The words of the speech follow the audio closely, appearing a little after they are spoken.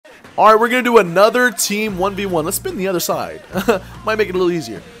All right, we're going to do another team 1v1. Let's spin the other side. Might make it a little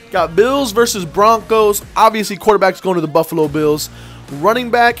easier. Got Bills versus Broncos. Obviously, quarterback's going to the Buffalo Bills. Running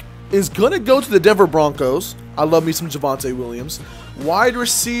back is going to go to the Denver Broncos. I love me some Javonte Williams. Wide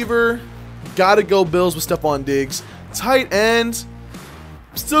receiver, got to go Bills with Stephon Diggs. Tight end,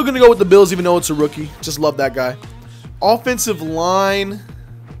 still going to go with the Bills even though it's a rookie. Just love that guy. Offensive line,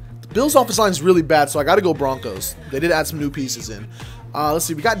 the Bills' offensive line is really bad, so I got to go Broncos. They did add some new pieces in. Let's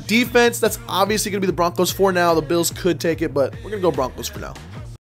see, we got defense. That's obviously going to be the Broncos for now. The Bills could take it, but we're going to go Broncos for now.